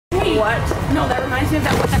What? No, that reminds me of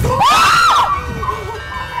that one.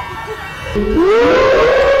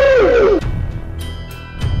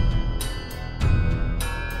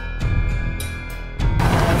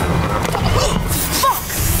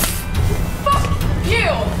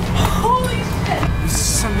 Is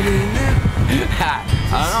somebody in there?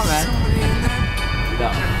 I don't know, man. Somebody in there? No.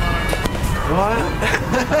 What?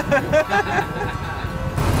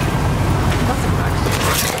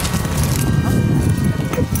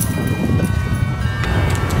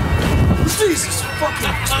 Jesus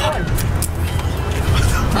fucking Christ!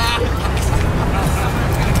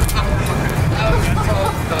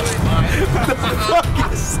 What the fuck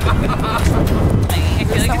is that? I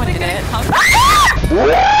feel like someone did it.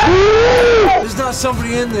 There's not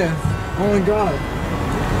somebody in there. Oh my god.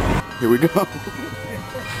 Here we go. All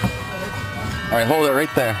right, hold it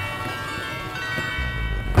right there.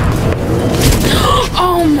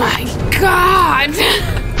 Oh my god!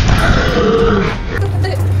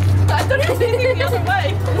 I thought he was facing the other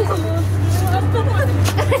way.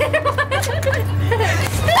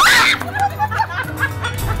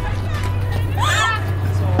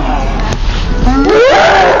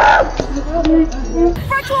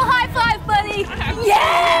 Virtual high five, buddy!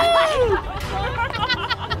 Yeah!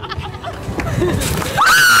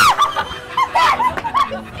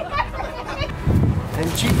 And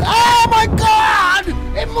Chief. Oh my god!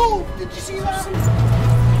 It moved! Did you see that?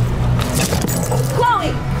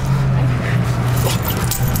 Chloe!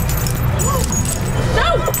 No!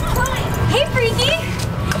 Chloe! Hey, Freaky!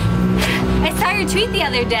 I saw your tweet the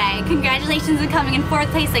other day. Congratulations on coming in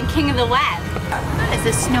 4th place on King of the Web. Is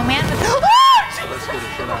this snowman?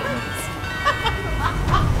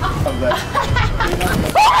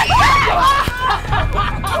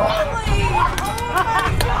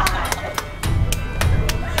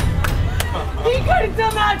 He could have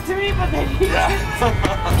done that to me, but then he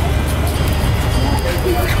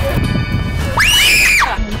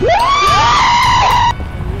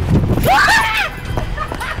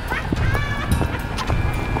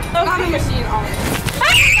coffee machine on.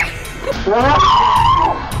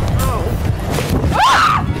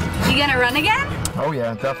 You gonna run again? Oh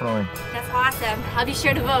yeah, definitely. That's awesome. I'll be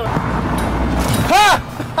sure to vote.